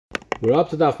We're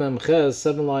up to Daf Mem Ches,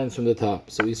 7 lines from the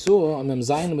top. So we saw on Mem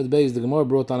Zayin with Beis, the Gemara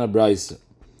brought on a brayse.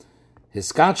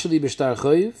 Hiskacheli b'shtar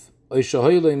choiv, oy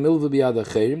shahoyloi milva b'yad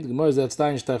acherim. The Gemara is that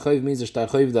stein shtar choiv means a shtar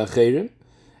choiv d'acherim,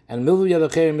 and milva b'yad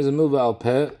acherim is a milva al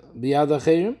peh b'yad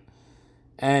acherim,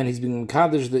 and he's being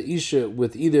mekadesh the isha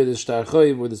with either the shtar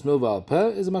choiv or this milva al peh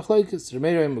is a machlokes.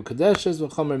 Remeir ein mukadeshes,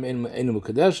 v'chomer ein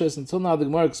mukadeshes. Until now the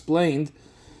Gemara explained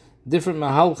different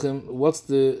mahalchim, what's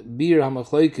the bir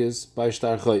hamachlokes by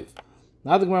shtar choiv.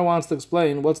 Now the Gemara wants to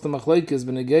explain what's the machlokes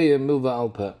b'negeya milva al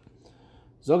peh.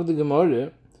 Zog the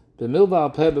Gemara, the milva al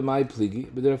peh b'may pligi,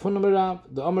 but the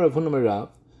Omer of Hunam,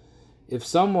 if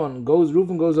someone goes,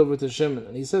 Reuven goes over to Shimon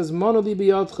and he says, Mono li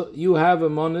biyadcha, you have a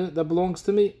money that belongs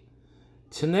to me.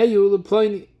 Tneyu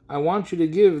leploni, I want you to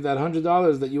give that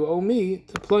 $100 that you owe me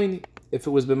to ploni. If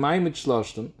it was b'may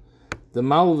mitshloshtem, the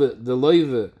malve, the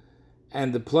loive,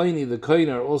 and the ploni, the kohen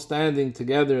are all standing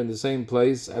together in the same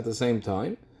place at the same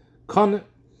time. Kon,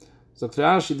 so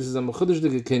Rashi, this is a mechudesh de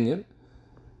Kinyan,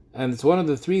 and it's one of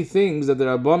the three things that the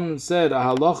Rabban said, a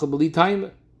halacha b'li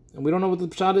taime, and we don't know what the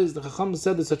pshat is. The Chacham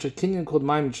said there's such a Kinyan called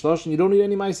Maim Shlosh, and you don't need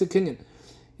any Maisa Kinyan.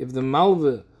 If the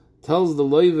Malve tells the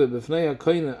Loive b'fnei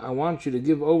HaKoine, I want you to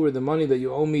give over the money that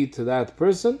you owe me to that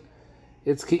person,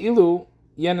 it's Ke'ilu,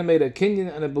 Yena made a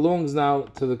Kinyan, and it belongs now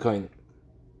to the Koine.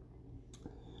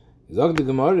 Zog the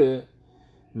Gemara,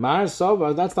 Mar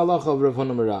Sovar, that's the halacha of Rav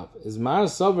Hunam Rav. Is Mar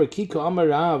Sovar Kiko Amar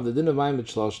Rav, the din of Maim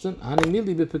Shloshten,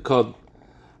 Hanimili b'Pekodin.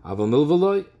 Aval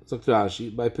Milvaloi, Dr.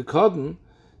 Rashi, by Pekodin,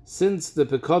 since the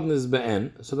Pekodin is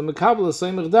Be'en, so the Mekabel is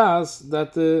Seimach Das,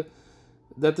 that the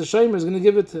Shomer is going to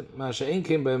give it to Masha Ein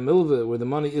came by a Milva, where the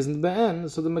money isn't Be'en,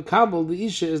 so the Mekabel, the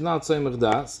Isha, is not Seimach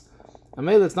Das, and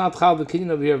maybe it's not Chal the Kinyan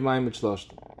over here of Maim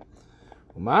Shloshten.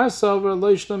 Mar Sovar,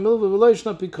 Loishna Milva,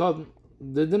 Loishna Pekodin.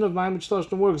 The din of Maim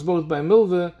Shloshten works both by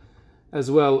Milva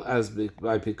as well as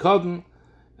by Pekodin,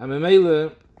 and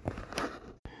Memele,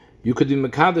 you could be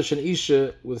Mekadesh and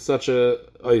Isha with such a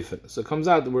oifen. So it comes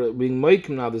out that we're being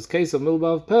moikim now, this case of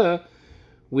Milva of Peh,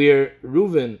 where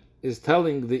Reuven is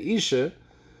telling the Isha,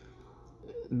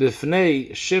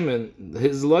 B'fnei Shimon,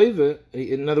 his loive,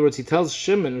 in other words, he tells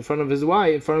Shimon in front of his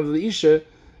wife, in front of the Isha,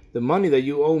 the money that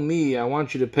you owe me, I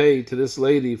want you to pay to this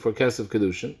lady for Kesef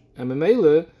Kiddushin. And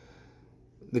Memele,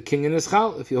 the Kinyan is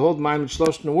Chal. If you hold Maim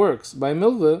Shloshten works by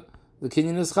Milva, the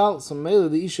Kinyan is Chal. So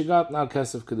Memele, the Isha got now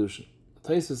Kesef Kiddushin.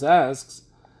 Taisus asks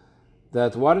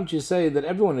that why don't you say that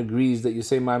everyone agrees that you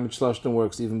say Maim Shloshten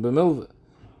works even by Milva?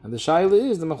 And the Shaila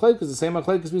is the Machlekes, the same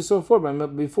Machlekes we saw before by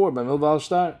Milva al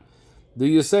Shtar. Do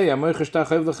you say Amoich Shtar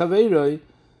Chav L'Chaveiroi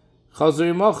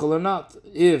Chazer Yimachal or not?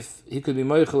 If he could be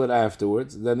Moichel it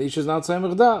afterwards, then the Isha is not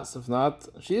Seimach Das. If not,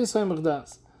 she is Seimach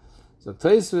Das. So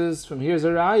Taisus from here is a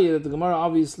raya that the Gemara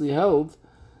obviously held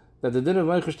that the din of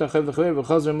Moichel Shtar Chav L'Chaveiroi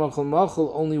Chazer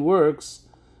Yimachal only works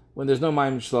when there's no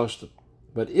Maim Shloshten.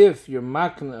 But if you're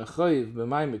makna a choiv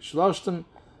b'mayim shloshten,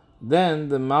 then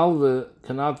the malve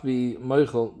cannot be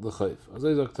moichel the choiv. As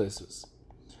I sagt Taisus.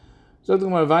 So the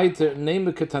Gemara weiter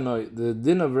name ketanoi, the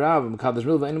din of Rav mekadesh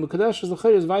milva enu mekadesh is the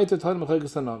choiv is weiter toin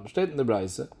mechaykas tanon. Steht in the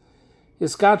brayse.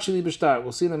 Iskacheli b'shtar.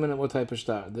 We'll see in a minute what type of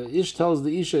star. The ish tells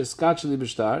the isha iskacheli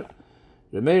b'shtar.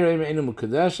 Remeir enu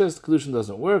mekadeshes. The Kiddushin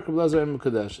doesn't work. Blazer enu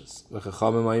mekadeshes.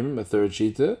 V'chachamim ayim a third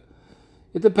shita.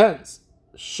 It depends.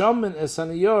 Shaman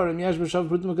esaniyorim yesh b'shav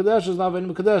prutim mekadeshes lavein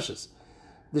mekadeshes.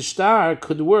 The star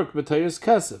could work b'tayris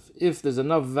kesef if there's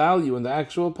enough value in the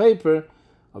actual paper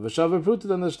of a shav prutim,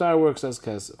 then the star works as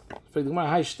kesef.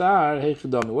 Hi star, hey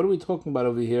chidami. What are we talking about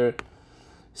over here?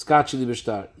 Skachili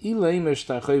b'star. Ileimer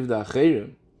shtar chayiv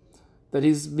da'acherim. That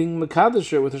he's being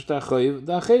mekadesher with a shtar chayiv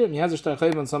da'acherim. He has a shtar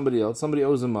chayiv on somebody else. Somebody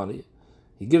owes him money.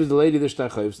 He gives the lady the shtar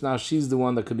chayiv. So now she's the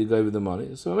one that could be given the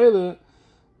money. So really,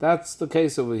 that's the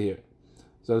case over here.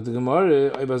 So the Gemara,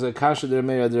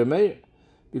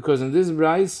 because in this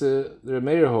brayse, the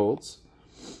Remeir holds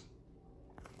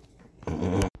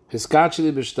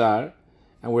Hiskacheli b'shtar,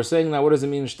 and we're saying now, what does it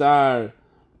mean shtar?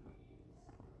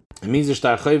 It means a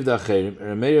shtar chayv da'acherim.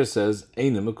 Remeir says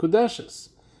einem mekudeshes.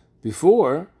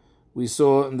 Before we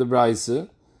saw in the brayse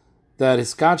that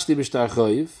Hiskacheli b'shtar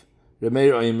chayv,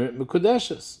 Remeir oimer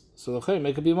mekudeshes. So the chayv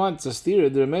make up your mind. It's a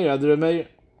stira the Remeir.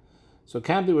 So it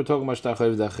can't be we're talking about shtar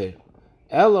chayv da'acherim.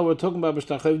 Ella, we're talking about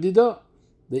b'shtar chayiv dida.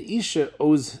 The Isha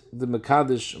owes the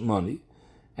Mekadesh money,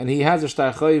 and he has a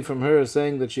shtar chayiv from her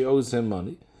saying that she owes him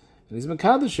money, and he's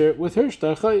Mekadesher with her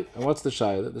shtar chayiv. And what's the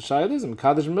shayla? The shayla is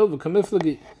Mekadesh milva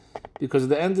kamiflagi, because at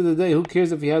the end of the day, who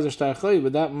cares if he has a shtar chayiv?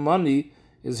 But that money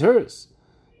is hers.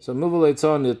 So milva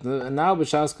leitzon nitna, and now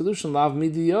b'shas kedushin lav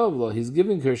midiyavla. He's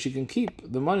giving her; she can keep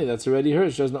the money that's already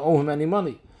hers. She doesn't owe him any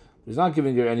money. He's not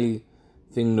giving her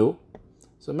anything new.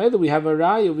 So maybe we have a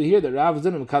rai over here that Rav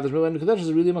Zinim Mekadosh Mil and Mekadesh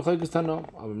is really Machlokes Tano.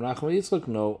 Avram Nachman Yitzchak,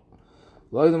 no.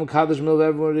 Lo the Mekadosh Mil,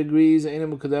 everyone agrees, ain't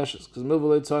Mekadesh, because Mil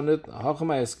v'lo tzanit,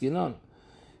 hachamay eskinon.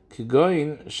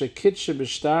 Kigoin shekitshe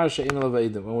b'shtar she'ein alav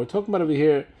eidim. When we're talking about over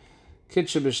here,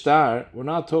 kitshe b'shtar, we're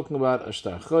not talking about a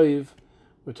shtar choiv,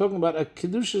 we're talking about a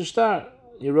Kiddushin shtar.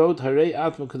 You wrote Harei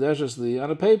At Mekadeshes Li on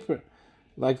a paper,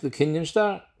 like the Kinyan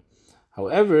shtar.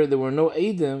 However, there were no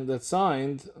eidim that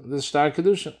signed this shtar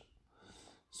Kiddushin.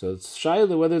 So it's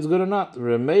shayla whether it's good or not.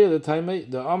 Remeir the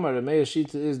Taimei, the Amar Remeir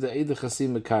Shita is the Eid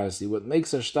Chasima Karsi. What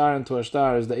makes a shtar into a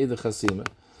shtar is the Eid Chasima.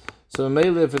 So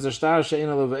Remeir, if it's a shtar she'ein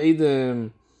alav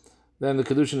eidim, then the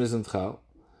Kiddushin isn't chal.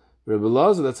 Rebbe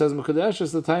Lazar that says Mekadesh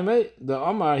is the Taimei. The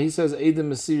Amar, he says Eidim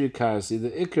Mesir Karsi.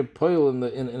 The Iker Poil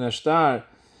in a shtar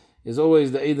is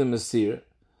always the Eidim Mesir.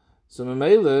 So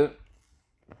Memele,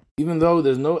 even though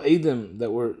there's no Eidim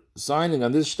that were signing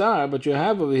on this shtar, but you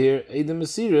have over here Eidim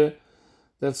Mesir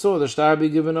that saw the shtar be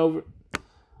given over.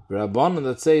 Rabbanan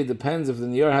that say it depends if the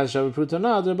Niyar has Shavaput or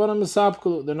not, Rabbanan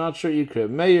Mesapkulu, they're not sure. Yikra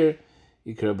Meir,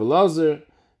 Yikra Belazar,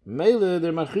 Mele,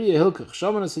 they're Machriya Hilkach,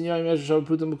 Shaman and Sinyarim Yesh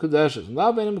Shavaput Mekadeshes,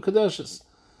 Lavein Mekadeshes.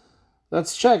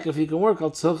 Let's check if you can work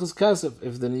al Tzilchas Kesef.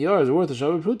 If the Niyar is worth a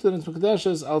Shavaput, then it's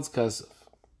Mekadeshes al Kesef.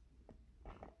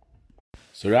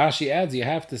 So Rashi adds, you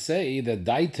have to say that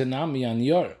Daitanami on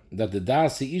Yor, that the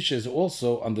Dasi Isha is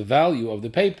also on the value of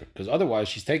the paper, because otherwise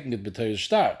she's taking it b'toyer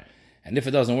shtar. And if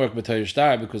it doesn't work b'toyer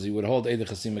shtar, because he would hold Eid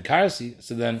Chasim Karsi,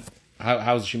 so then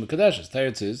how is she Mekadeshes?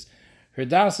 Teretz is, her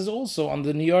Das is also on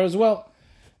the Niyar as well.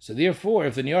 So therefore,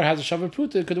 if the Niyar has a Shavar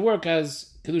Pruta, it could work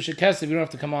as Kedusha Kesef, you don't have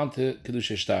to come on to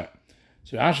Kedusha Shtar.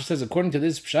 So Rashi says, according to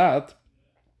this Pshat,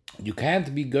 you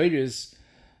can't be Goyres.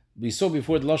 We saw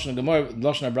before the Lashon Gemara,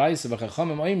 Lashon Abraisa,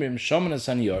 v'chachamim oimrim, shomen es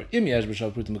haniyar, im yesh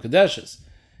b'shav prutim mekadeshes,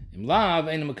 im lav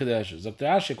einu mekadeshes. Dr.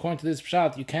 Rashi, according to this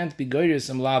pshat, you can't be goyres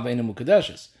im lav einu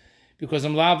mekadeshes, because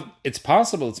im lav, it's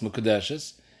possible it's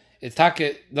mekadeshes. It's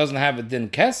take doesn't have a din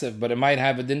kesef, but it might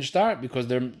have a din shtar because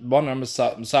they're bonar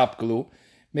mesapkelu,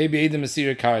 maybe edim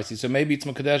mesir karsi, so maybe it's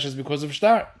mekadeshes because of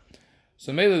shtar.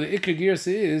 So maybe the ikar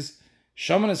girsa is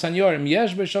Shaman es hanyorim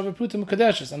yesh b'shavar pruta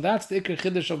mekadeshes, and that's the ikar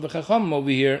chiddush of the chacham over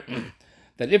here.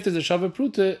 That if there's a shavar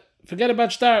pruta, forget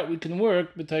about shtar. We can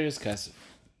work b'tayris kesef.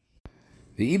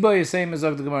 The Iba is saying is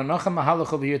of the Gemara Nacham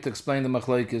Mahalach over here to explain the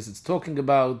machlokes. It's talking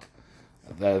about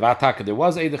the vataka. There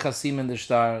was Eid Chasim in the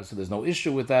shtar, so there's no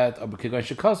issue with that. It was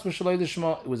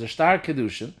a shtar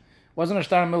Kiddushin. It wasn't a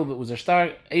shtar mil, but it was a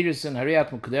shtar Eirison Hariyat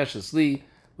Mukadeshes Li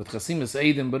with Chasimus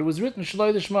Eidim, but it was written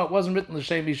Shaloi Lishma. It wasn't written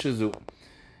L'Shem Yishazu.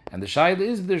 And the shayla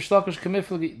is the shlokish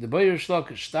kamiflagi, the boyer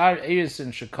shlokish star eris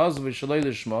and shekaz v'shalei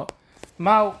lishma.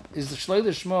 Mao is the shalei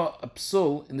lishma a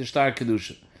psul in the star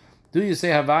kedushin. Do you say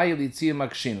havaya litzia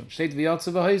makshinu? State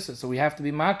v'yatsa v'hoisa. So we have to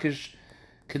be makish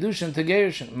kedushin to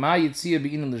gerishin. Ma yitzia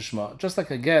be'inin lishma. Just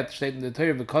like a get state in the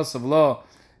Torah because of law,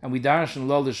 and we darshan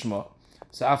law lishma.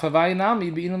 So af havaya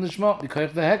nami be'inin lishma.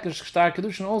 Because the hekesh star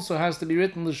kedushin also has to be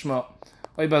written lishma.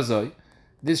 Oy bazoi,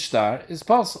 this star is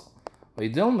possible.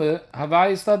 Instead of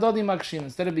being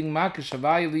makish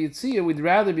havayis liyitzia, we'd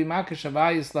rather be makish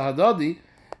havayis lahadadi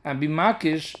and be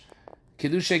makish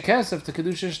kedushay kesef to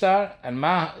kedushay shtar and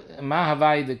ma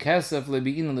havai the kesef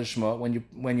lebi'in l'shma.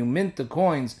 When you mint the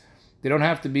coins, they don't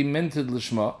have to be minted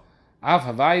l'shma. Av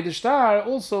havai the shtar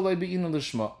also lebi'in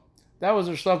l'shma. That was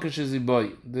a shlokish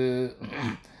ziboy. The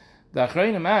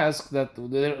Achrayim ask that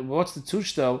what's the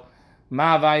tushtel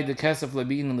ma havai the kesef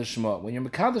lebi'in l'shma. When you're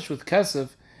mekadosh with kesef,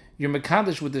 you're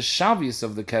mekadosh with the shavius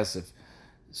of the kesef.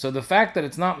 So the fact that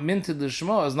it's not minted the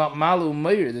shema is not malu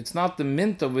meir. It's not the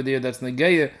mint over there that's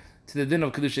negeya to the din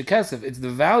of kedusha kesef. It's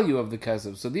the value of the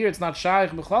kesef. So there it's not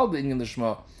shaykh b'chlal in the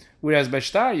shema. Whereas by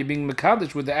shtar you're being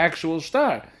mekadosh with the actual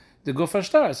shtar, the gufa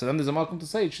shtar. So then there's a malkum to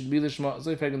say it should be the shema. So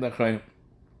if I can dachrein,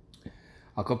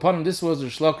 Al kapanim, this was the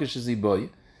shlokish ziboy.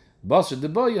 Basher the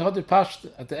boy had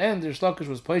pashta at the end. The shlokish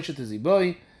was poishet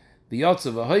ziboy. The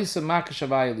yotzav v'hoisa makash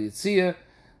havayil yitzia.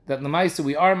 That in the Maisa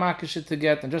we are makashit to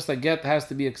get, and just like get has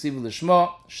to be a ksiva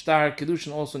l'shma, shtar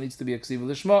kedushin also needs to be a ksiva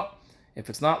l'shma.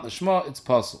 If it's not l'shma, it's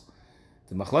possible.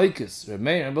 The machlokes Reb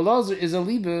Meir and Belazar is a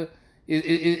liba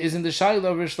is in the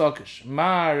shayla of Rish Lakish.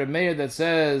 Mar Reb Meir that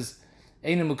says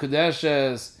einu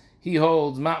mukadeshes, he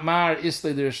holds mar isle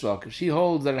the Rish Lakish. He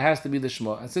holds that it has to be the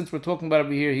shma. And since we're talking about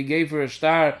over here, he gave her a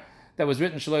shtar that was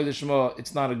written shaloi l'shma.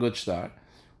 It's not a good shtar.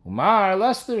 Mar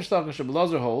less the Rish Lakish.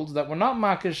 Belazar holds that we're not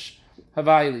makish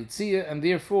havayli tzia, and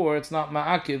therefore it's not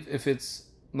ma'akiv if it's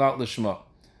not lishma.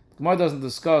 The Gemara doesn't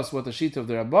discuss what the sheet of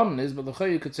the Rabbanon is, but the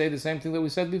you could say the same thing that we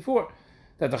said before,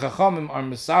 that the Chachamim are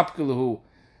misapkelahu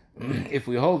if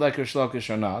we hold Eker Shlokish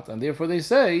or not, and therefore they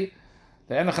say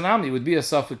the enochanami would be a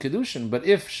safek Kiddushin, but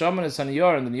if shaman is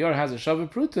haniyar and the niyar has a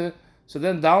shavah pruta, so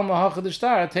then dalma hacha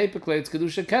d'shtar, typically it's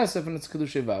Kedusha Kesef and it's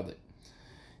Kedusha Vade.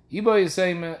 Iba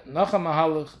Yisayme, Nacha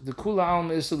Mahalach, the Kula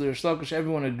Alma Issa the Rish Lakish,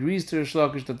 everyone agrees to Rish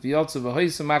Lakish that V'yotze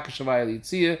V'hoyse Makashavaya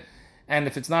Litzia, and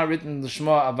if it's not written in the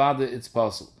Shema Avada, it's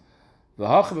possible.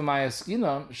 V'hacha b'maya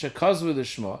skinan, shekazvu the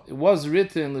Shema, it was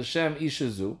written in L'Shem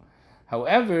Ishazu,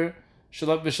 however,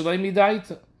 V'shalai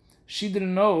Midaita, she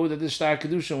didn't know that the Shtar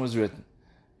Kedushin was written.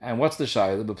 And what's the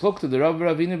Shaila? B'plukta the Rav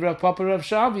Ravina Rav Papa Rav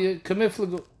Shavia,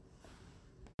 Kamiflagu.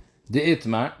 The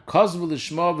Itmar, Kozvu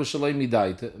L'Shma V'Shalei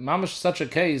Midaita, mamash such a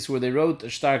case where they wrote a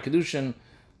Shtar Kedushin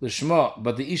L'Shma,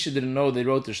 but the Isha didn't know they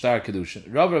wrote the Shtar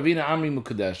Kedushin. Rav Ravina Amri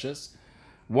Mukadeshes.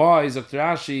 Why? Dr.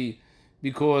 Rashi,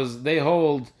 because they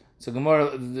hold, so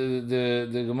Gemara,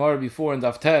 the Gemara before in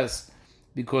Daftes,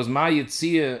 because Ma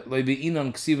Yitzia Leibi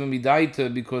Inon Ksiva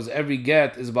Midaita, because every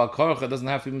get is Bal Korcha, doesn't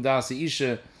have to be Midasi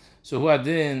Isha, so who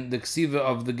adin, the Ksiva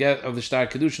of the get of the Shtar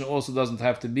Kedushin also doesn't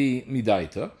have to be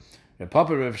Midaita.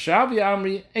 Papa Rav Shavi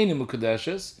Amri Einu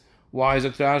Mukadeshes. Why is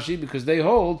Rashi? Because they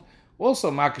hold also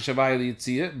Makashavaya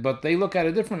Yitzia, but they look at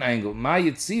a different angle. Ma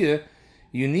Yitzia,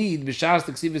 you need B'shas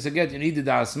T'Ksivis Aget, you need the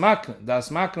Das Makna. Das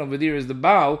Makna over there is the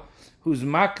Baal who's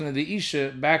Makna the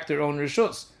Isha back their own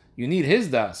Rishus. You need his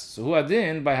Das. So who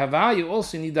adin by Havaya you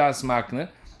also need Das Makna,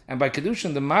 and by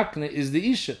Kedushin the Makna is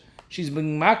the Isha. She's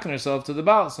bringing Makna herself to the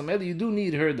Baal. So maybe you do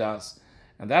need her Das,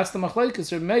 and that's the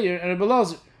Machlekes Reb Meir and Reb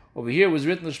Elazar. Over here was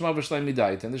written the Shema V'Shalei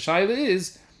Midaita, and the Shaila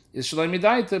is Shalei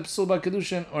Midaita psul by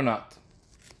Kiddushin or not?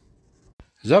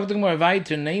 Zog the Gemara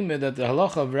weiter name that the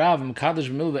halacha of Rav Mekadosh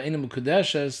B'Milva Einu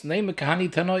Mekudeshes name Kahani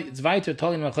Tanoi. It's weiter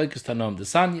Tolin Machlekes Tanom. The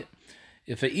Sanya,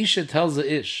 if a Isha tells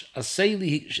a Ish,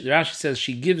 Aseli, Rashi says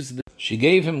she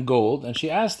gave him gold, and she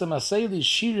asked him Aseli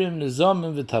Shirim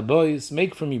Nizamim V'Tabois,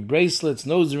 make for me bracelets,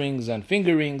 nose rings, and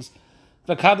finger rings.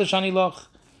 V'Kadosh Ani Loch.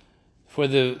 For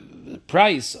the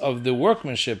price of the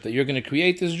workmanship that you're going to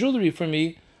create this jewelry for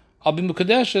me, I'll be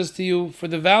mukadeshes to you for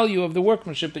the value of the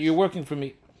workmanship that you're working for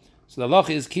me. So the halacha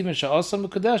is kivin sha'asa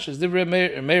mukadeshes. The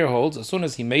Meir holds, as soon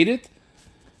as he made it,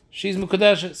 she's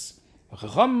mukadeshes.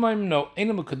 No,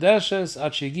 ain't mukadeshes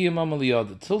at shegiya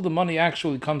mamaliyad. Till the money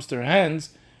actually comes to her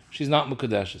hands, she's not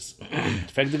mukadeshes. In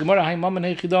fact, the Gemara, hay maman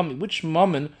hay chidami. Which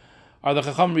maman are the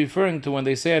chacham referring to when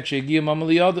they say at shegiya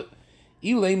mamaliyad?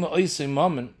 Ilay ma'oisei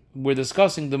maman. We're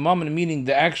discussing the mammon, meaning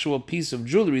the actual piece of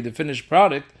jewelry, the finished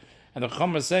product, and the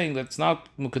Chacham is saying that it's not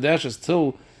mukadeshes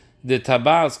till the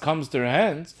tabaz comes to her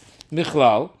hands.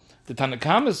 Michlal, the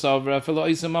Tanakam is over afilo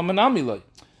isa mammon amiloi.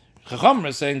 Chacham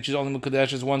is saying she's only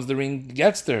mukadeshes once the ring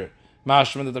gets to her.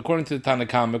 Mashman, that according to the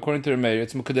Tanakam, according to her Meir,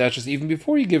 it's mukadeshes even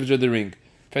before he gives her the ring.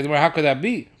 In fact, how could that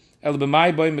be? El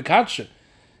b'mai boy mekadshe.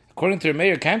 According to her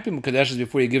Meir, can't be mukadeshes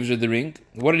before he gives her the ring.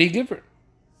 What did he give her?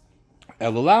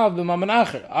 Obviously,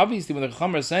 when the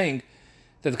Chacham are saying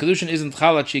that the Kiddushin isn't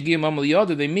chalat shegiya mamal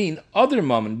yada, they mean other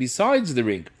mammon besides the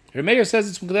ring. Her Meir says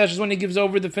it's Mekadesh when he gives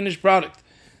over the finished product.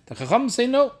 The Chacham say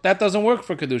no, that doesn't work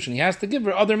for Kiddushin. He has to give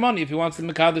her other money if he wants to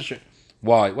Mekadesh her.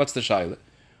 Why? What's the shaila?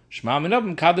 Shema minab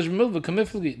Mekadesh b'milva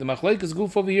kamiflgi. The machlekes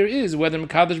goof over here is whether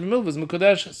Mekadesh b'milva is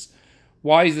Mekadeshes.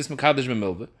 Why is this Mekadesh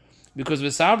b'milva? Because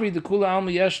v'savri the kula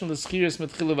alma yeshna l'schiris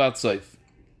mitchilav atzoif.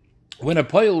 When a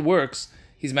poil works,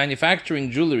 he's manufacturing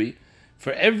jewelry.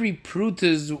 For every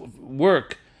pruta's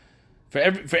work, for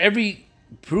every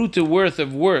pruta worth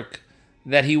of work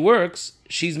that he works,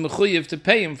 she's mechuyev to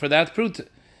pay him for that pruta,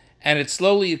 and it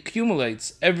slowly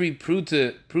accumulates every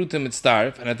pruta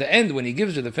mitzdarf, and at the end, when he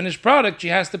gives her the finished product, she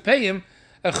has to pay him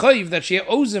a chayiv that she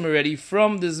owes him already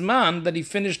from the zman that he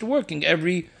finished working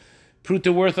every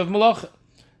pruta worth of malacha.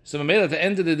 So at the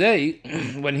end of the day,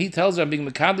 when he tells her, I'm being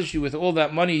mekadosh you with all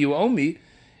that money you owe me,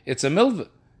 it's a milva.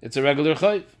 It's a regular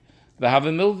chayiv. V'hav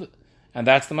a milva. And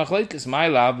that's the machlekes. My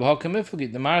love, the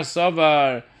Mar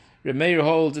Savar, Remeir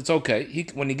holds, it's okay.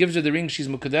 When he gives her the ring, she's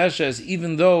mukadeshes,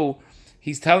 even though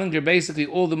he's telling her basically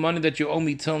all the money that you owe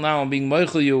me till now, I'm being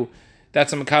moichel you,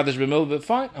 that's a mekadosh b'milva,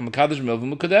 fine. I'm mekadosh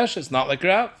b'milva mukadeshes. It's not like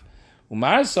Rav.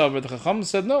 Umar Savar, the Chacham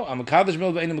said, no, I'm mekadosh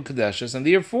b'milva ain't mukadeshes, and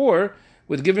therefore,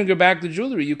 with giving her back the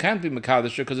jewelry, you can't be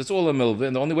mekadosh because it's all a milva,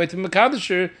 and the only way to be mekadosh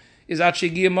her is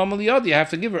achigia mamal yad. You have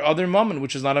to give her other mammon,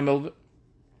 which is not a milva.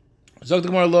 Zog the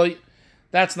Gemara loy.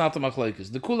 That's not the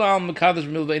machlekes. The kula al mekadosh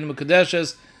milva in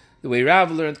mekadeshes, the way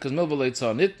Rav learned, because milva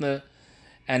leitzah nitna,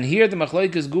 and here the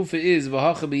machlekes gufa is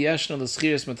v'hacha b'yeshna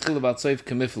l'schiris metchila b'atzoif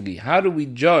kamiflgi. How do we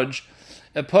judge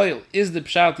a poil? Is the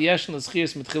pshat yeshna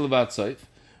l'schiris metchila b'atzoif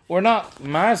or not?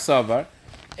 Mar savar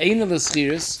eina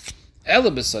l'schiris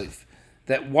ela b'soif.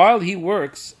 That while he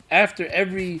works, after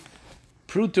every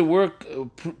pruta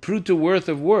worth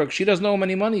of work, she doesn't owe him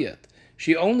any money yet.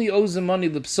 She only owes him money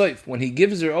l'psoif. When he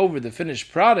gives her over the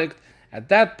finished product, at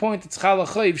that point it's chala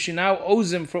chayv. She now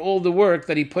owes him for all the work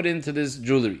that he put into this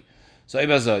jewelry. So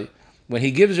Ibazai, when he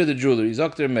gives her the jewelry,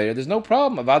 Zokter Meir, there's no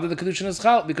problem. Avada the Kiddushin is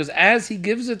chal, because as he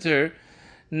gives it to her,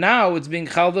 now it's being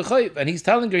chal v'chayv, and he's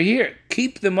telling her, here,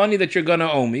 keep the money that you're gonna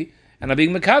owe me, and I'm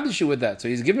being mekadosh you with that. So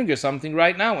he's giving her something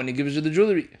right now when he gives her the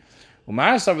jewelry.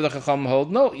 Umar Savar the Chacham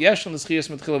hold, no, yeshan l'schias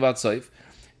mitchil vatsoif.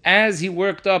 As he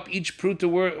worked up each pruta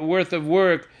worth of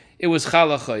work, it was chal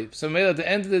chayv. So at the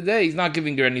end of the day, he's not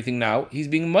giving her anything now. He's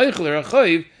being meichel her a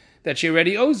chayv that she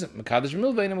already owes him. Mekadosh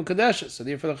milva ain't mekadesh. So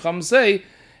therefore the Chacham say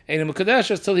ain't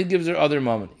mekadesh till he gives her other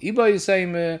moment. Iba is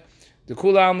saying the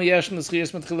kula alma yeshan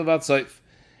l'schias mitchil vatsoif.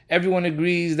 Everyone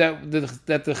agrees that the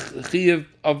chiyuv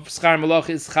of schar malach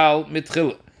is chal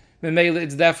mitchila. Memela,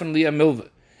 it's definitely a milva.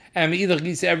 And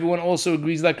everyone also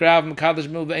agrees like Rav Mekadosh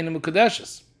milva ain't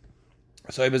mekadeshes.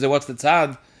 So I say, what's the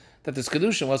tzad that this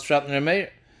Kiddushin? What's Pshat in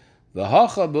Rameir?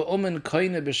 V'hacha be'umen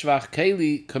koine b'shvach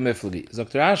keli kamiflagi.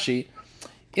 Dr. Rashi,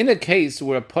 in a case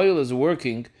where a poil is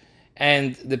working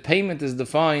and the payment is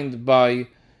defined by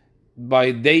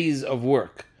days of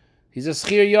work, he's a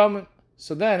schir yamin.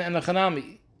 So then, and a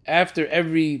chanami, after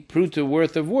every pruta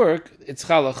worth of work, it's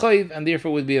chala chayv, and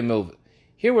therefore would be a milva.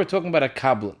 Here we're talking about a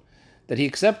kablan, that he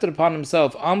accepted upon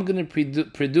himself, I'm going to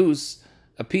produce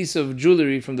a piece of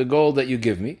jewelry from the gold that you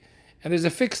give me, and there's a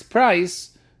fixed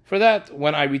price for that.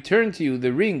 When I return to you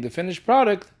the ring, the finished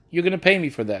product, you're going to pay me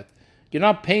for that. You're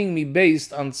not paying me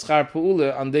based on schar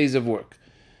pa'ula, on days of work.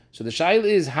 So the shaila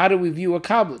is, how do we view a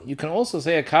kablan? You can also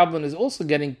say a kablan is also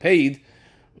getting paid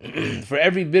for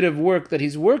every bit of work that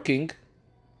he's working.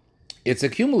 It's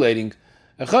accumulating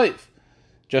a chayv.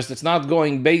 Just it's not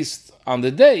going based on the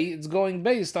day, it's going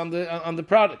based on the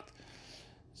product.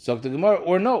 So the Gemara,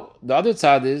 or no, the other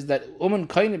tzad is that uman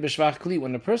kaine b'shvach kli,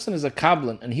 when a person is a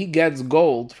kablan and he gets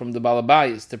gold from the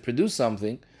balabayis to produce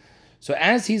something, so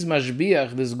as he's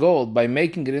mashbiach this gold by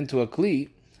making it into a kli,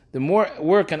 the more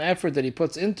work and effort that he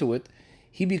puts into it,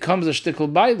 he becomes a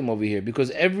shtickle bailim over here,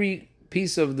 because every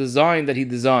piece of design that he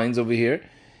designs over here,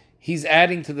 he's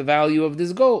adding to the value of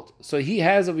this gold. So he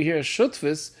has over here a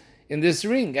shutfis in this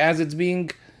ring as it's being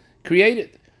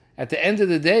created. At the end of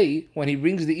the day, when he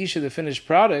brings the Isha the finished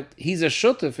product, he's a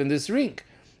shutuf in this ring.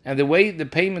 And the way the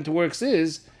payment works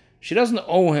is, she doesn't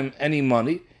owe him any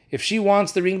money. If she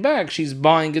wants the ring back, she's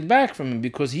buying it back from him,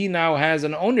 because he now has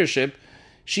an ownership.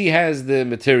 She has the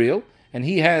material, and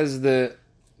he has the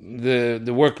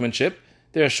workmanship.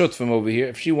 They're a shutfim over here.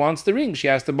 If she wants the ring, she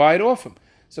has to buy it off him.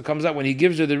 So it comes out when he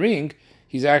gives her the ring,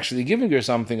 he's actually giving her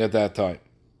something at that time.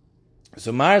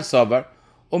 So Mar Sabar,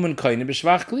 umen kaine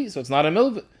b'shvach kli, so it's not a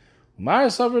milva. Mar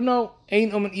Sabar, no,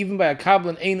 ein umen, even by a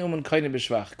kablan, ein umen kaine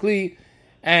b'shvach kli,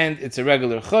 and it's a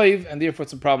regular chayv, and therefore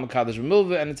it's a problem with kadosh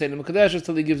milva, and it's ein mekadesh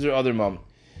until he gives her other moment.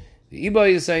 The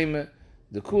Iba is saying,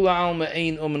 the kula alma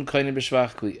ein umen kaine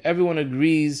b'shvach kli. Everyone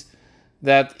agrees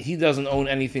that he doesn't own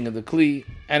anything of the kli,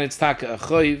 and it's taka a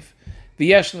chayv. The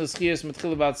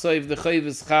chayv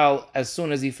is chal as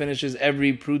soon as he finishes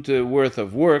every pruta worth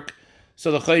of work.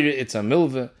 So the chayr, it's a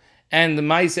milva. And the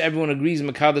maisa, everyone agrees,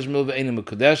 mekadosh milva ain't a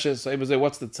mekadesh. So everyone say,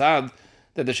 what's the tzad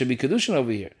that there should be kiddushin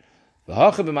over here?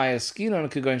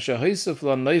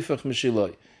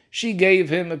 She gave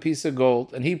him a piece of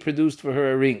gold, and he produced for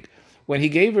her a ring. When he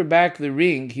gave her back the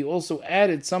ring, he also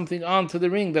added something onto the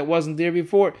ring that wasn't there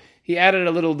before. He added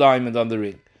a little diamond on the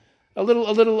ring. A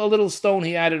little stone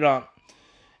he added on.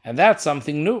 And that's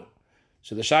something new.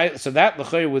 So that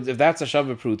l'chayr would, if that's a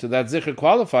shavah pruta, that zikr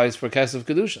qualifies for kesef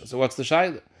kedushin. So what's the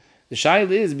shayla? The shayla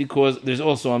is because there's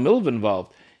also a milva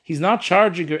involved. He's not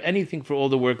charging her anything for all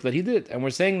the work that he did, and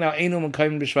we're saying now einu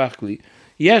mekayim b'shvach kli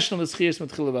yeshna l'schias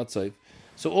mitchila vatsoif.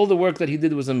 So all the work that he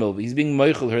did was a milva. He's being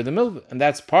meichel her the milva, and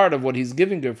that's part of what he's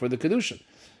giving her for the kedushin.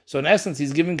 So in essence,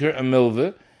 he's giving her a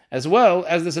milva as well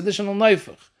as this additional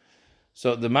neifach.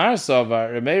 So the Mar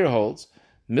Savar Remeir holds,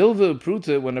 milva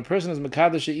pruta, when a person is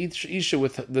mekadosh isha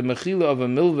with the mechila of a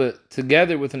milva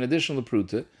together with an additional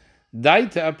pruta,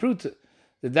 daita a pruta.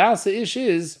 The dasa ish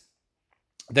is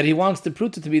that he wants the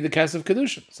pruta to be the kesef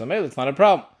kedushin. So maybe it's not a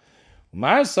problem.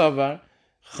 Mar Savar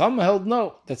Chum held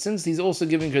no, that since he's also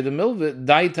giving her the milva,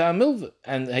 daita a milva,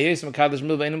 and hayes mekadosh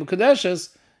milva enu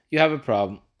mekadeshes, you have a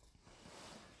problem.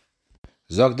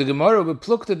 Zog the Gemara, we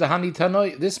plucked the Hani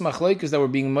Tanoi. This machlekes that were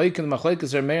being moik and the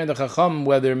machlekes are meir and the Chacham,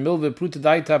 whether milva pruta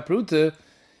daita pruta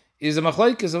is a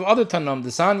machlekes of other Tanam, the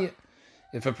Sanya.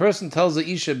 If a person tells the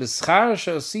Isha, B'schar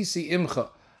sisi imcha,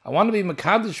 I want to be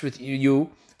mekadosh with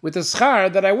you with the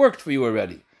schar that I worked for you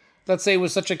already. Let's say it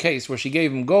was such a case where she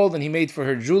gave him gold and he made for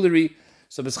her jewelry.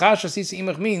 So B'schar sisi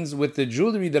imach means with the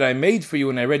jewelry that I made for you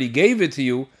and I already gave it to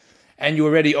you, and you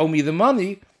already owe me the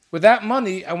money, with that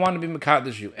money, I want to be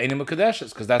Mekadesh you. Ain't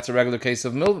Mekadeshes, because that's a regular case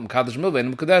of Milva, Mekadesh Milva,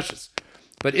 ain't Mekadeshes.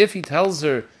 But if he tells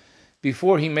her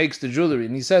before he makes the jewelry,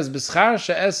 and he says, B'schar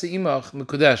she'esi imach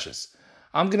Mekadeshes,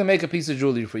 I'm going to make a piece of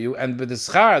jewelry for you, and with the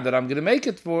schar that I'm going to make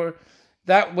it for,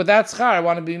 with that schar, I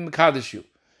want to be Mekadesh you.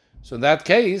 So in that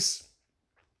case,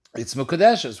 it's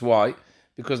Mekadeshes. Why?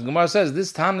 Because the Gemara says,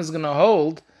 this Tan is going to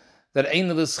hold that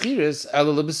Ein l'schiris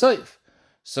ela l'b'soif.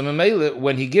 So Memele,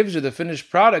 when he gives her the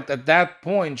finished product, at that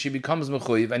point she becomes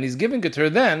mechuyev, and he's giving it to her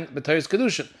then b'tayis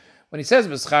Kiddushin. When he says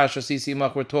b'schar shasisi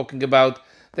imach, we're talking about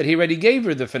that he already gave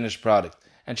her the finished product,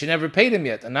 and she never paid him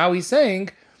yet. And now he's saying,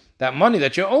 that money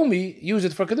that you owe me, use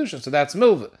it for Kiddushin. So that's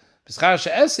milva. B'schar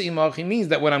she'esi imach, he means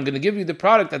that when I'm going to give you the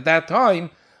product at that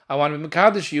time, I want to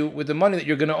mekadesh you with the money that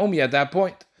you're going to owe me at that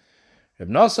point. Reb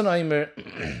Nosson Omer,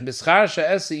 b'schar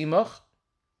she'esi imach,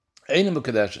 ein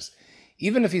mekadeshes.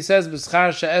 Even if he says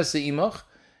b'schar she'esi imach,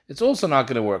 it's also not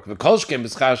going to work. V'kolshkem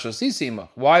b'schar she'esi imach.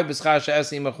 Why b'schar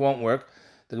she'esi imach won't work?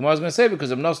 The Gemara is going to say because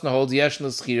Reb Nosson holds yesh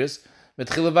l'schiris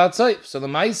metchila v'atzoif. So the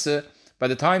ma'aseh, by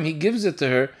the time he gives it to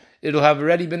her, it'll have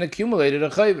already been accumulated a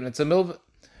chayv, and it's a milva.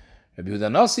 Rabbi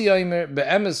Yehuda Nasi Omer,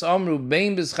 be'emes amru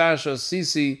bein b'schar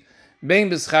she'esi, bein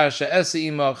b'schar she'esi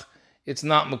imach. It's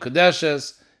not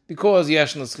mekadeshes because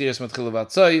yesh l'schiris metchila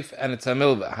v'atzoif, and it's a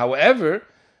milva. However,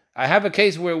 I have a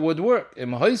case where it would work. If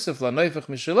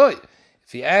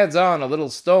he adds on a little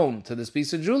stone to this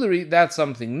piece of jewelry, that's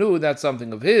something new, that's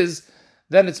something of his,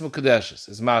 then it's mukadeshes.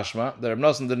 It's mashma. The Reb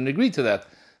Nosson didn't agree to that.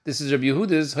 This is Rabbi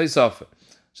Yehuda's Haisafa.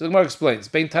 So the Gemara explains,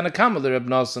 Bein Tanakama the Reb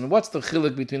Nosson, what's the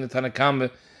chiluk between the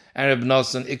Tanakama and Reb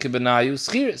Nosson, Ikebenayu,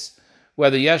 Schiris?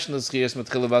 Whether Yesh l'schiris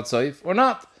metchila v'atzoif or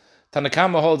not.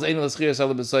 Tanakama holds Ein l'schiris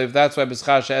ala b'soif, that's why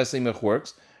b'schar she'esi imach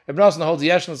works. Reb Nosson holds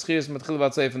yesh l'schiris metchila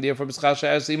v'atzoif, and therefore b'schar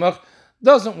she'esi imach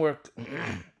doesn't work.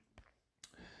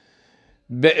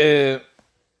 Bein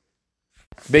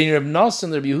Reb Nosson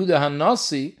and Reb Yehuda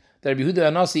HaNasi, that Reb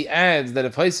Yehuda HaNasi adds that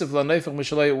if Haisef la'neifach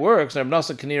mishalei works, and Reb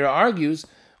Nosson Kanira argues,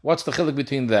 what's the chiluk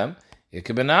between them?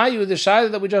 Ikebenayu, the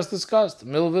shayla that we just discussed,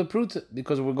 milva pruta,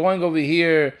 because we're going over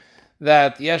here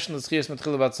that yesh l'schiris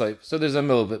metchila v'atzoif. So there's a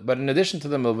milva, but in addition to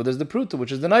the milva, there's the pruta,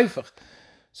 which is the neifach.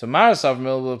 So Marasav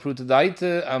milva pruta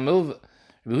daita a milva.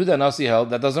 Reb Yehuda Nasi held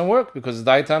that doesn't work because it's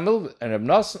daita a milva. And Reb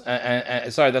Nosson,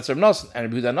 that's Reb Nosson.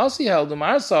 And Reb Yehuda Nasi held the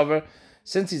Marasav,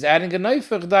 since he's adding a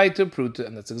neifach daita pruta,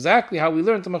 and that's exactly how we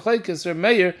learned the machlekes Reb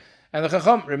Meir and the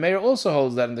Chacham. Reb Meir also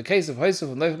holds that in the case of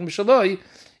Haisef and Neifach Mishaloi,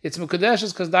 it's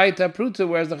mukadeshes because daita pruta,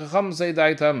 whereas the Chacham say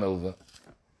daita milva.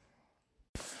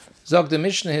 Zog the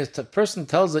Mishnah, his person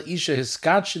tells the Isha his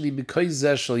skatcheli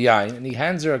b'koizeh shel yain, and he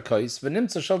hands her a kois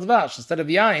v'nimtza shel dvash. Instead of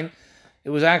yain,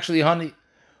 it was actually honey.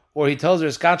 Or he tells her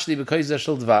skatcheli b'koizeh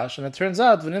shel dvash, and it turns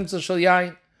out v'nimtza shel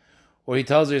yain. Or he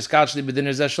tells her skatcheli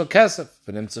b'dinner shel kesef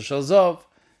v'nimtza shel zov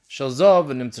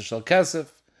v'nimtza shel kesef.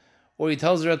 Or he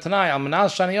tells her a tanai, I'm an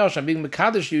shani yosh, I'm being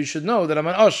mekadesh you should know that I'm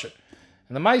an osher.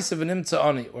 And the ma'aseh v'nimtza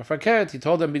oni. Or fakert, he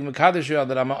told them being mekadesh you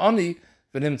that I'm an oni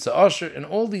v'nimtza osher. In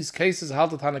all these cases,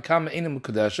 haltat hanakama einam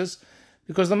mukadeshes,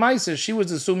 because the ma'aseh, she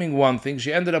was assuming one thing,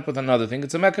 she ended up with another thing.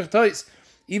 It's a mekach tois.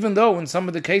 Even though in some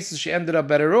of the cases she ended up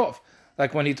better off,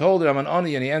 like when he told her I'm an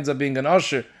oni and he ends up being an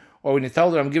osher, or when he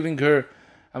told her I'm giving you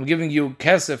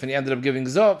kesef and he ended up giving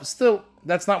zov. Still,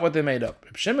 that's not what they made up.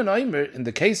 Reb Shimon Omer, in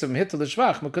the case of Mehitah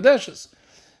l'shvach, mukadeshes,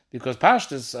 because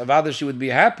pashtus, avada, she would be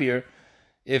happier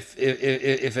if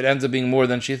it ends up being more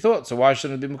than she thought. So why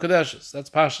shouldn't it be mukadeshes? That's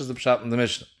pashtus the pshat in the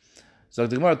Mishnah. So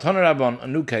the Gemara Toner Rabban, a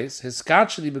new case, his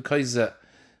skatcheli b'koizeh.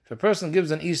 If a person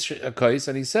gives an ish a kois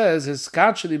and he says his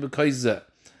skatcheli b'koizeh,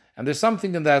 and there's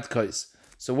something in that kois.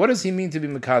 So what does he mean to be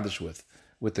mekadesh with?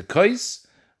 With the kois,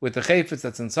 with the chayfetz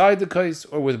that's inside the kois,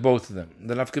 or with both of them?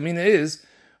 The nafkamina is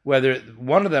whether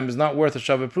one of them is not worth a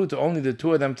shaveh pruta, only the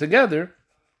two of them together.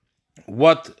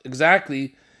 What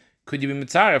exactly could you be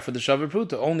mitzareh for the shaveh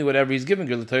pruta? Only whatever he's giving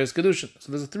her, the Torah's Kiddushin.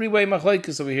 So there's a three-way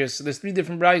machlekes over here. So there's three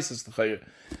different brayses.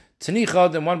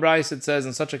 Tanichad, in one brayse it says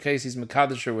in such a case he's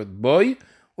mekadesher with boy,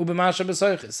 ubemasha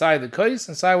b'soich, inside the kois,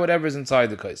 inside whatever is inside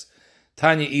the kois.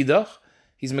 Tanya idach,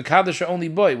 he's mekadesher only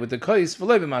boy with the kois,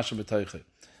 v'loi b'masha b'toiche.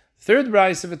 Third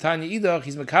brayse of Tanya idach,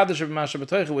 he's mekadesher b'masha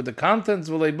b'toiche with the contents,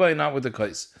 v'loi boy, not with the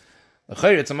kois.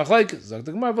 L'chayr, it's a machlekes. Zok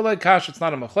the Gemara v'loi kash, it's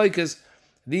not a machlekes.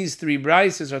 These three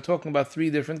brayses are talking about three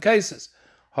different cases.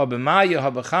 Ha b'maya, ha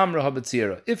b'chamra, ha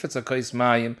b'tzira. If it's a kois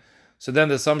mayim, so then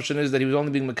the assumption is that he was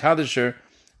only being mekadesher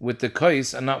with the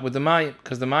kois and not with the mayim,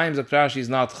 because the mayim Zakrashi is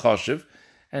not choshev,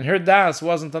 and her das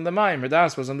wasn't on the mayim, her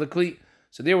das was on the kli.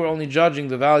 So they were only judging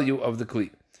the value of the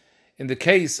kli. In the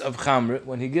case of chamra,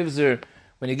 when he gives her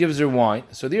wine,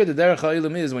 so there the derech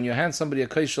ha'ilam is when you hand somebody a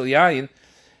kois shel yayin,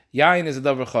 Yain is a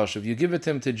davar chashuv. You give it to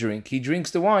him to drink. He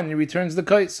drinks the wine and he returns the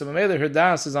kais. So Mamela, her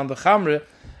das is on the chamre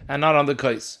and not on the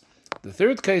kais. The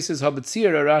third case is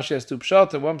habetzir. Rashi has two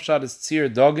pshat. And one pshat is tzir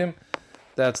dogim.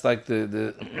 That's like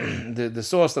the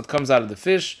sauce that comes out of the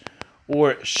fish,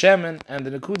 or shemen. And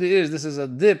the nekuda is this is a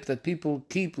dip that people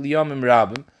keep liyamim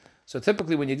rabim. So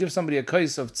typically, when you give somebody a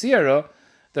kais of tzira,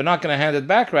 they're not going to hand it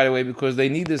back right away because they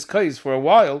need this kais for a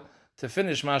while to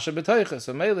finish masha b'toicha.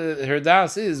 So Mele, her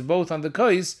das is both on the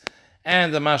kais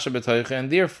and the masha b'toicha, and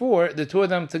therefore the two of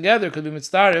them together could be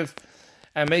mitzdarif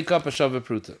and make up a shava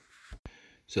pruta.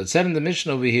 So it said in the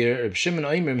Mishnah over here, Reb Shimon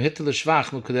Oimrim hittel shvach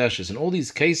mukadeshes. In all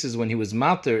these cases, when he was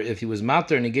mater, if he was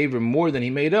mater and he gave her more than he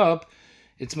made up,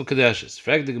 it's mukadeshes.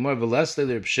 Frag the Gemara v'lesle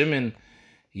Reb Shimon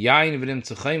yain v'nim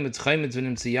tzachayim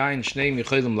v'nim tzayain shnei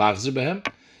michaylim lachzer behem.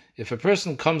 If a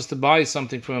person comes to buy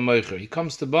something from a moicher, he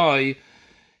comes to buy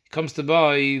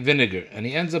vinegar, and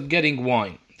he ends up getting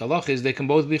wine. The halach is they can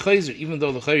both be chayzer, even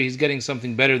though the chayzer he's getting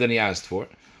something better than he asked for.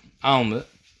 Alma,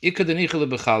 ikadanichele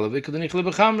b'chalav, ikadanichele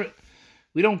b'chamre.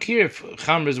 We don't care if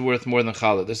chamre is worth more than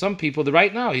challah. There's some people that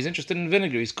right now he's interested in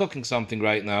vinegar. He's cooking something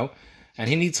right now, and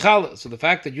he needs challah. So the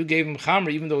fact that you gave him chamre,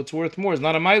 even though it's worth more, is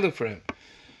not a mile for him.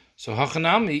 So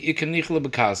hachanami ikadanichele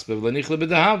b'kasbe, v'lanichle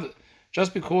b'dahav.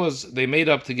 Just because they made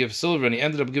up to give silver and he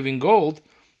ended up giving gold,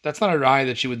 that's not a raya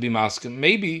that she would be masking.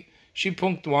 Maybe she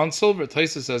punked one silver.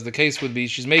 Taisa says the case would be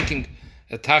she's making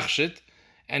a tachshit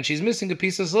and she's missing a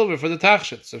piece of silver for the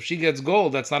tachshit. So if she gets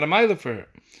gold, that's not a mile for her.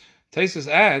 Taisa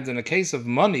adds, in a case of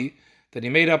money that he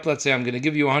made up, let's say I'm going to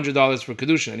give you $100 for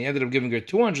Kiddushin, and he ended up giving her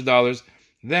 $200,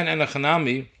 then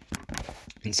enachanami,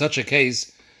 in such a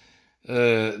case,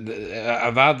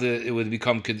 avada would be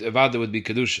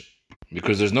Kiddushin.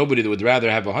 Because there's nobody that would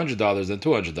rather have $100 than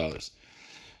 $200.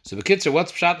 So Bekitzer,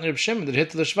 what's pshat in Reb Shimon that hit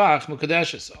the shvach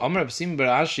mukadeshes? Amar Absim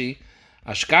Barashi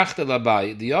ashkachte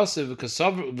labai the Yosef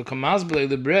v'kamazbele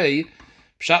lebrei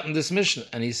pshat in this mission,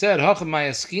 and he said hachem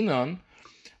mayaskinon.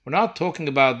 We're not talking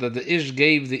about that the ish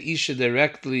gave the isha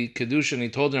directly Kiddushin. He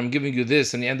told her, "I'm giving you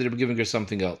this," and he ended up giving her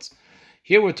something else.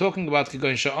 Here we're talking about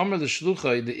kigoin sha'amar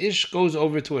l'shluchai. The ish goes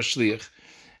over to a shliach,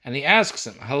 and he asks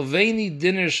him, "Halveini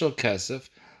dinner shel kesef."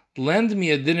 Lend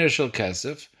me a dinner shel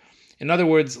kesef. In other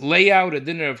words, lay out a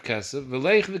dinner of kesef.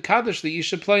 V'leich v'kadosh li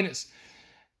isha pleinis.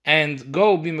 And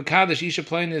go be mekadosh isha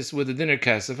pleinis with a dinner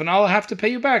kesef, and I'll have to pay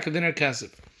you back a dinner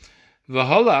kesef.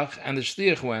 V'holach, and the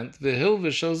shliach went, v'hil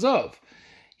v'shel zov.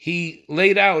 He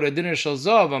laid out a dinner shel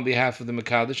zov on behalf of the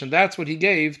mekadosh, and that's what he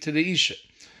gave to the isha.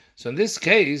 So in this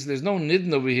case, there's no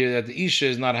nidin over here that the isha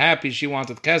is not happy, she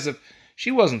wanted kesef.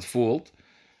 She wasn't fooled.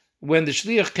 When the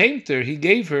shliach came to her, he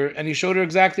gave her, and he showed her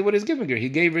exactly what he's giving her. He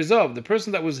gave her zov. The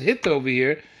person that was hit over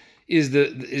here is the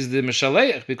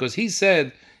meshaleach, because he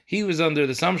said he was under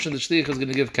the assumption the shliach was going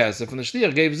to give kesef, and the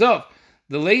shliach gave zov.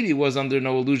 The lady was under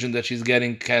no illusion that she's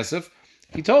getting kesef.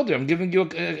 He told her, "I'm giving you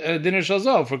a dinner shel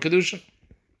zov for Kiddushin."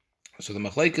 So the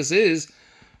machlekes is,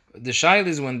 the shail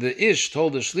is when the ish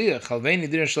told the shliach, "Halveini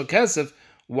dinner shel kesef,"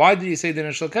 why did he say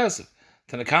dinner shel kesef?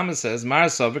 Tanakama says, Mar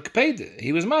Savik paid it.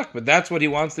 He was mak, but that's what he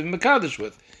wants to be Mekadosh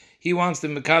with. He wants to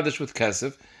be Mekadosh with Kesef,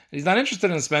 and he's not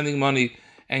interested in spending money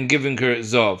and giving her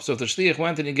Zov. So if the Shliach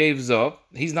went and he gave Zov,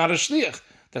 he's not a Shliach.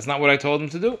 That's not what I told him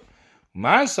to do.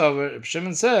 Mar Savik,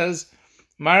 Shimon says,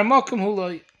 Mar Mokum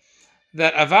Huloi,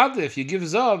 that Avada, if you give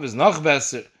Zov, is noch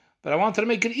beser. But I wanted to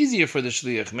make it easier for the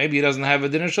Shliach. Maybe he doesn't have a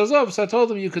dinner shel Zov, so I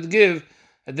told him you could give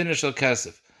a dinner shel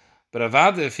Kesef. But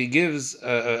Avada, if he gives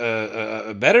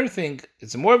a better thing,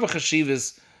 it's more of a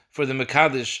chashivas for the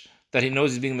Mekadosh that he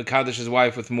knows he's being Mekadosh his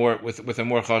wife with a more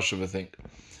chashuv thing.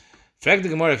 Frag the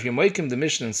Gemara, if you make him the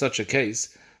mission in such a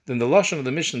case, then the lashon of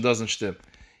the mission doesn't shtim.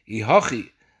 Ihachi,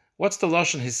 what's the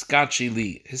lashon hiskachi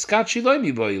li? Hiskachi loy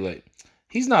mi boile.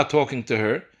 He's not talking to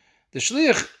her. The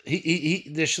shliach,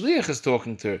 the shliach is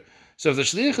talking to her. So if the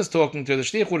shliach is talking to her, the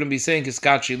shliach wouldn't be saying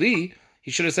hiskachi li. He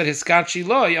should have said hiskachi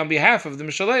loy on behalf of the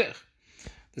mishaleich.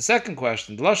 The second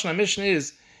question, the lashon mission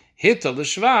is hita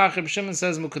l'shvach. Reb Shimon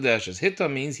says mukadeshes. Hita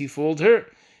means he fooled her.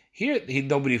 Here,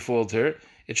 nobody fooled her.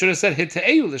 It should have said hita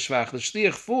eyu l'shvach. The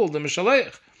shliach fooled the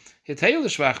mishaleich. Hita eyu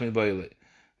l'shvach mi boile.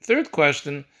 Third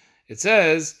question, it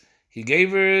says he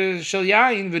gave her shel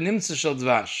yain v'nimtza shel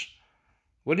dvash.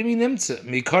 What do you mean nimtza?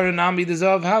 Mikara nami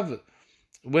dezav have.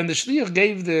 When the shliach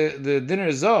gave the dinner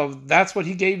zov, that's what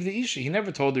he gave the isha. He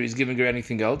never told her he's giving her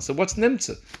anything else. So what's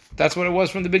nimtza? That's what it was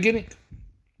from the beginning.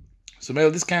 So maybe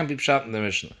this can't be pshat in the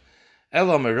Mishnah.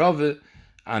 Elo merove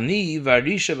ani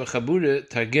varisha v'chabure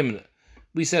targimna.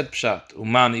 We said pshat.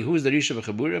 Umani, who is the risha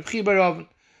v'chabure? B'chi baravin.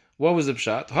 What was the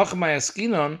pshat? Hachamay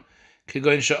askinon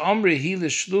kegoin she'omri hi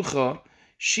l'shlucha.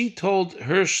 She told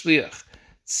her shliach,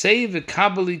 "Say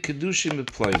v'kabeli kedushin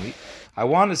meploimi. I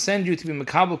want to send you to be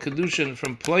Makabel Kiddushin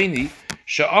from Ploini,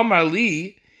 Sha'amar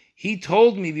Li, he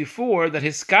told me before that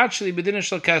his skachli b'din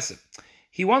shel kesef.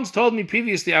 He once told me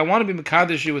previously, I want to be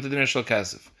Mekadesh you with the din shel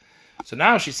kesef. So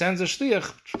now she sends a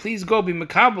shliach, please go be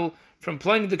Makabel from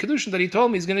Ploini the Kiddushin that he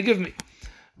told me he's going to give me.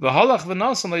 V'halach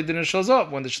v'nasan le'din shel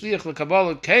zav. When the shliach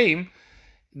l'Kabbalah came,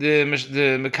 the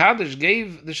Mekadesh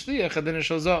gave the shliach a din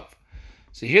shel zav.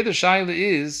 So here the shaila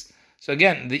is, so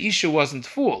again, the Isha wasn't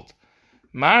fooled.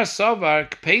 Mar savar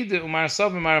kpeide umar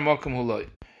savar mar mokum huloi.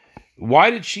 Why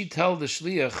did she tell the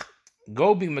shliach,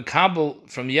 go be Makabel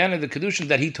from Yana the Kiddushin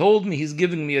that he told me he's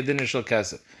giving me a din shel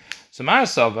kesef? So Mar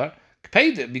savar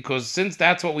kpeide, because since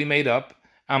that's what we made up,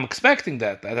 I'm expecting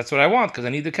that. That's what I want because I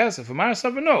need the kesef. For Mar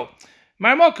savar, no.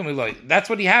 Mar mokum huloi. That's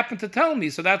what he happened to tell me,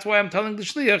 so that's why I'm telling the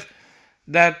shliach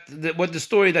what the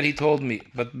story that he told me.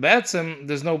 But Be'etzem,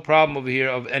 there's no problem over here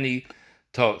of any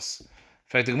tos. In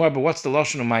fact, the Gemara, but what's the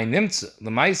lashon of my nimtza? The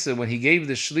Maisa, when he gave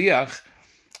the shliach,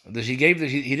 he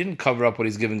didn't cover up what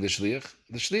he's giving the shliach.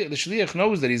 The shliach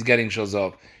knows that he's getting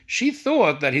shalzav. She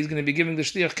thought that he's going to be giving the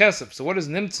shliach kesef. So what does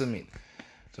nimtza mean?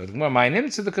 So the Gemara, my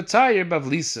nimtza the katayir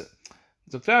bavlisa.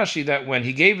 The Rashi that when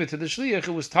he gave it to the shliach,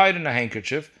 it was tied in a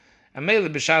handkerchief. And Mele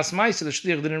b'shas Maisa, the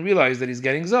shliach didn't realize that he's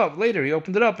getting zav. Later, he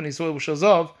opened it up and he saw it was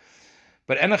shazav.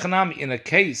 But enachanami, in a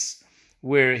case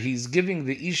where he's giving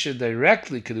the isha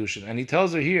directly kedushin, and he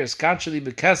tells her here skacheli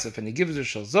bekesef, and he gives her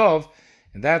shazav,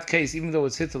 in that case, even though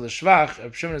it's hit to the shvach,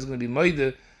 Reb Shimon is going to be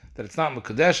moide that it's not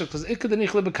mekadesh because ikad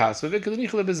nichle bekasef, ikad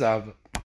nichle bezav.